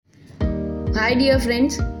Hi dear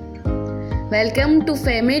friends, welcome to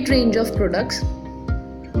Fairmate range of products.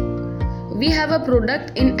 We have a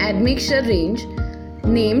product in Admixture range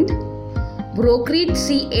named Brocrete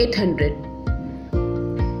C 800.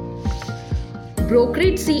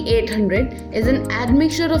 Brocrete C 800 is an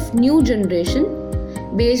admixture of new generation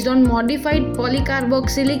based on modified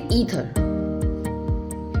polycarboxylic ether.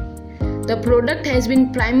 The product has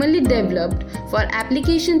been primarily developed for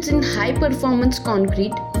applications in high performance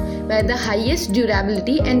concrete where the highest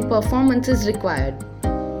durability and performance is required.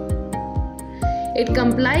 It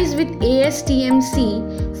complies with ASTM C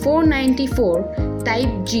 494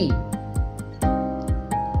 Type G.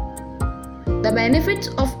 The benefits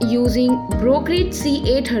of using Brocrete C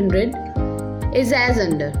 800 is as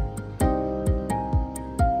under: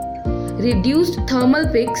 reduced thermal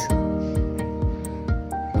peaks,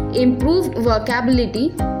 improved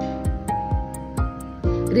workability,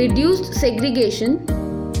 reduced segregation,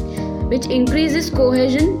 which increases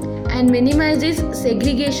cohesion and minimizes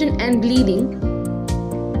segregation and bleeding,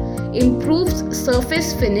 improves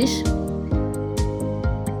surface finish,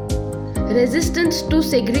 resistance to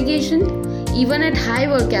segregation even at high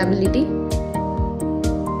workability,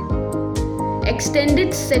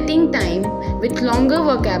 extended setting time with longer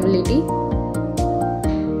workability,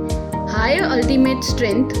 higher ultimate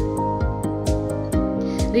strength,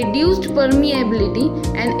 reduced permeability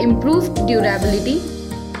and improved durability,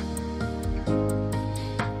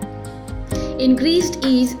 increased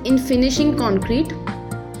ease in finishing concrete.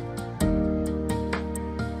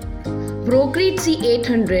 Brocrete C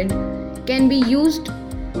 800 can be used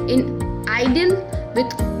in ideal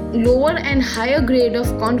with lower and higher grade of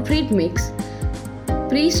concrete mix,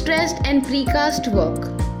 pre-stressed and precast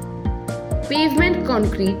work, pavement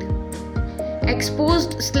concrete,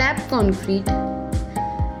 exposed slab concrete,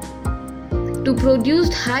 to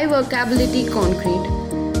produce high workability concrete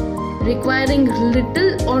requiring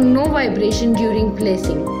little or no vibration during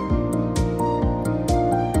placing.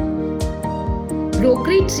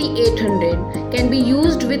 Brocrete C 800 can be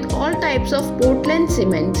used with all types of Portland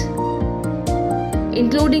cements,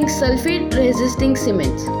 including sulfate resisting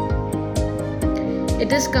cements.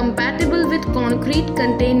 It is compatible with concrete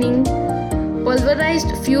containing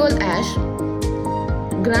pulverized fuel ash,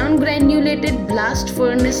 ground granulated blast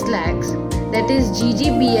furnace slags, that is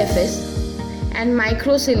GGBFS, and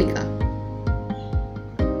microsilica.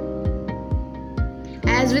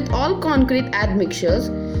 As with all concrete admixtures,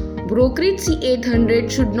 Brocrete C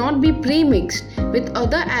 800 should not be pre-mixed with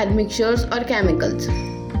other admixtures or chemicals.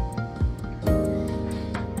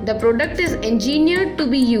 The product is engineered to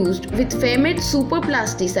be used with Fairmate super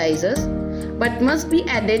plasticizers but must be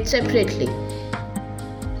added separately.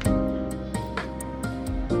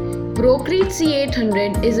 Brocrete C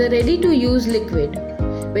 800 is a ready-to-use liquid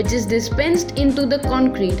which is dispensed into the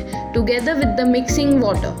concrete together with the mixing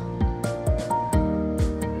water.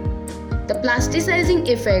 The plasticizing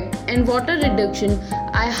effect and water reduction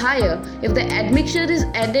are higher if the admixture is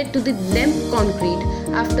added to the damp concrete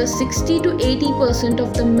after 60 to 80%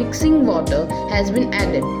 of the mixing water has been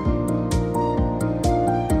added.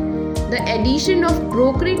 The addition of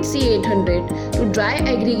Brocrete C 800 to dry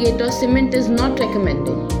aggregate or cement is not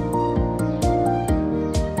recommended.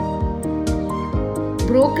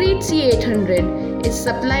 Brocrete C 800 is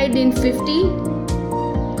supplied in 50,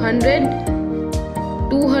 100,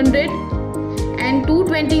 200 and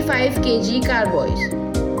 225 kg carboys.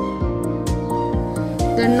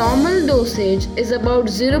 The normal dosage is about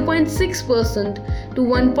 0.6% to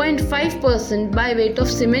 1.5% by weight of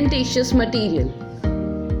cementitious material.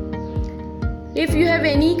 If you have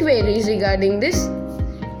any queries regarding this,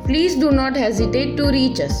 please do not hesitate to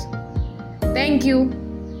reach us. Thank you.